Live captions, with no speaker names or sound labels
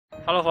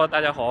Hello， 大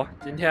家好，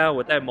今天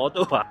我带毛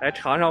豆来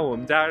尝尝我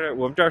们这儿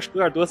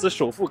鄂尔多斯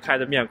首富开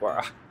的面馆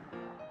啊，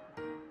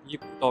一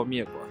股道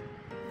面馆，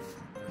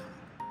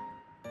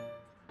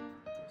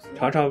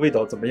尝尝味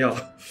道怎么样？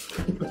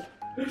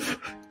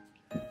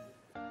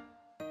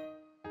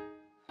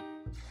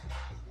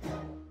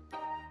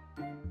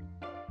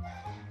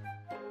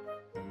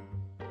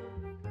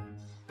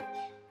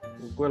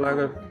给我来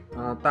个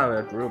大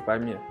碗猪肉白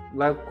面，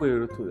来过油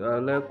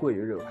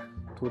肉。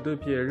土豆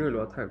片热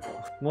量太高，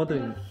毛豆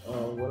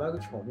我来个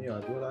炒面啊，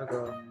给我来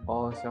个。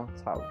哦，行，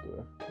差不多。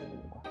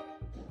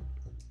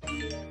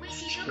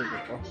这个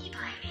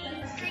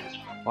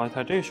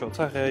它这个小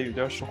菜还有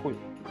点实惠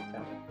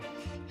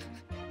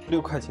，6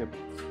块钱，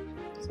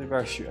随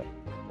便选。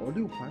哦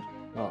，6块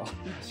啊，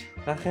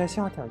咱还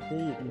夏天便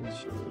宜的，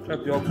这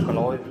比较可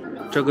劳呀。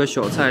这个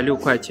小菜6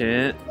块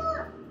钱。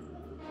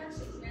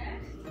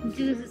你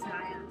这个是啥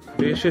呀？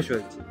这个摄像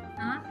机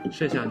啊？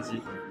摄像机。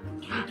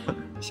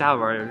瞎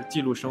玩也是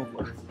记录生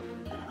活。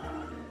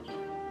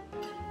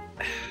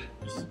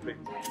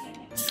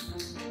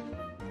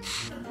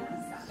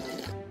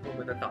我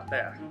们的党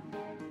带，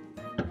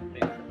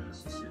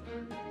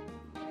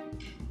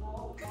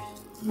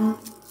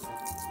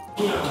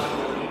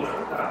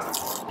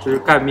这是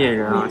干面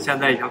人啊，现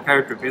在已经开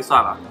始准备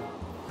蒜了。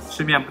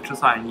吃面不吃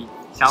蒜，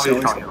香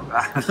味少有的。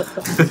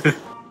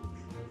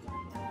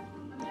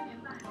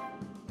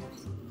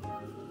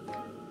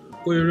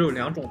过油肉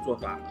2种做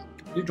法。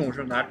一种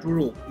是拿猪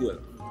肉过的，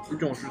一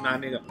种是拿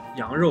那个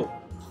羊肉。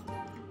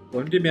我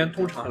们这边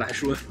通常来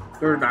说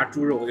都是拿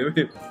猪肉，因为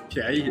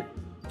便宜。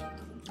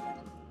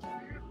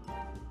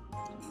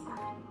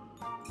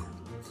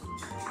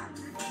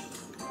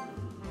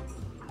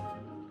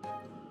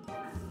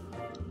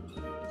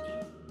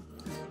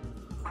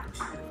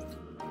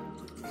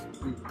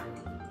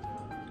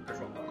太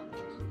爽了。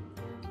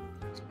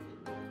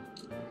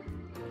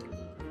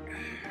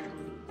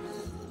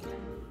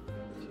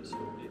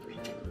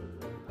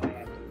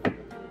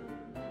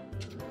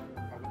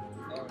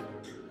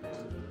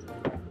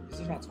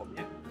炒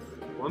面，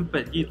我们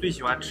本地最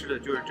喜欢吃的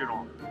就是这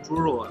种猪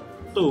肉、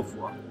豆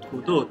腐、土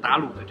豆打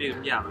卤的这个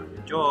面了，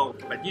也叫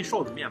本地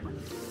臊子面嘛，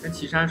跟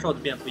岐山臊子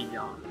面不一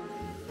样。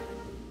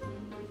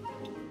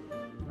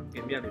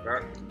给面里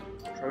边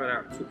稍微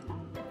来点醋，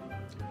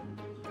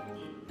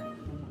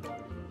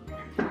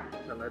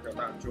再来点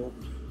辣椒。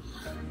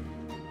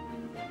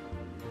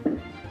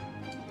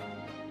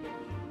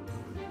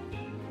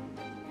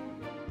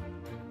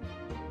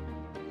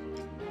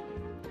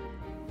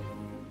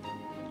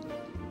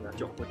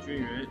搅和均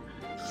匀。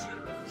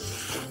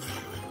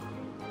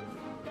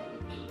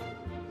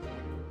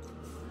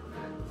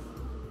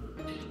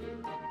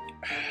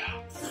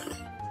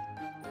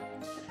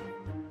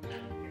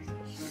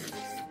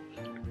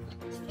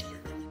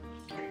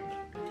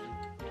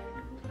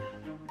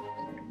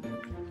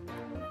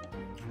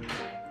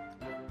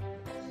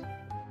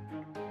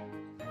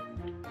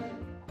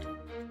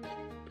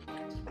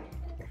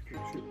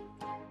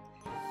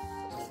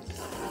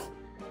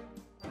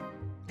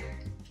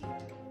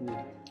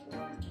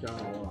加好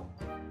了。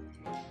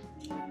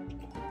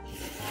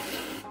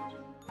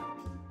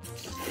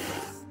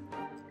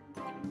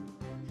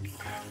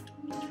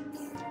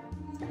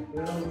不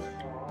要吵。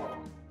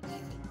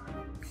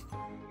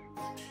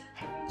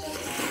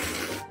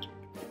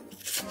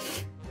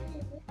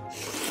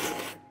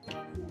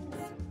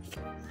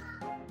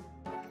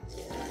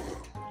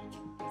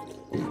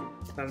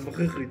咱们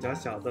狠狠讲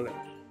箱子了。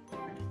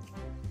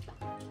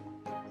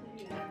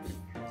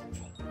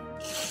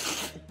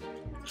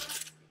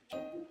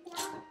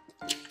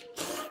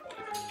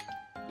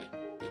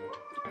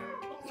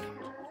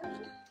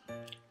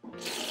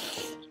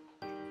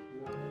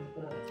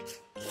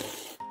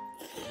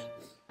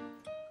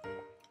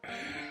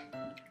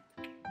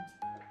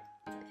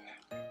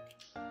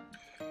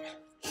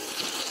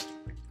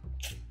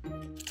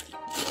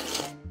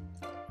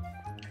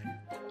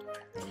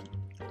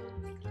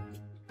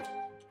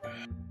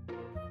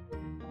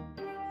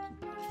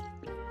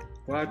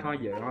我来尝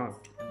野羊。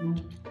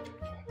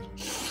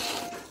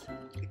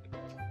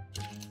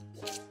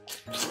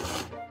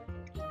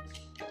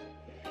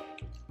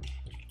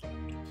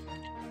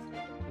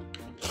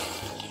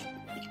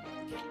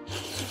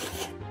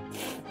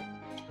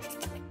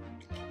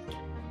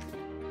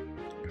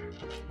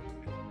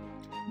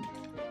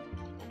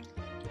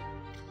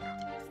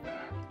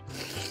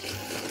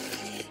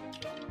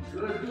这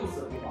个肉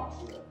色没法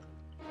吃。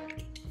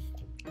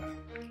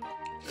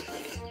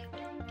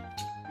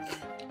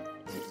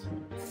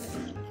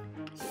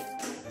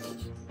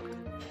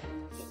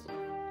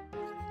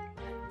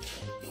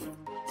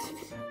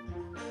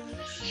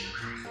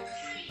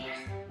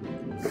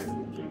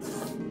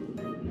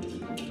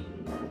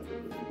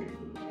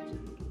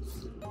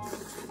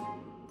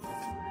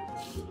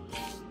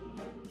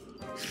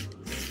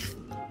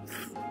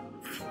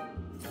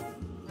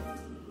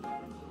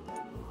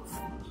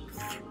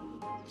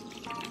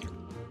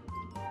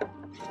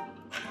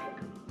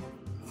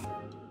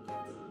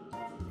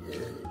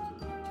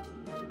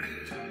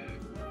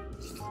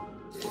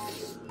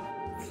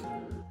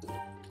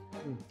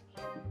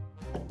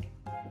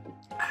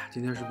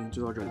今天视频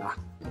就到这里了，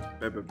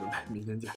拜拜，明天见。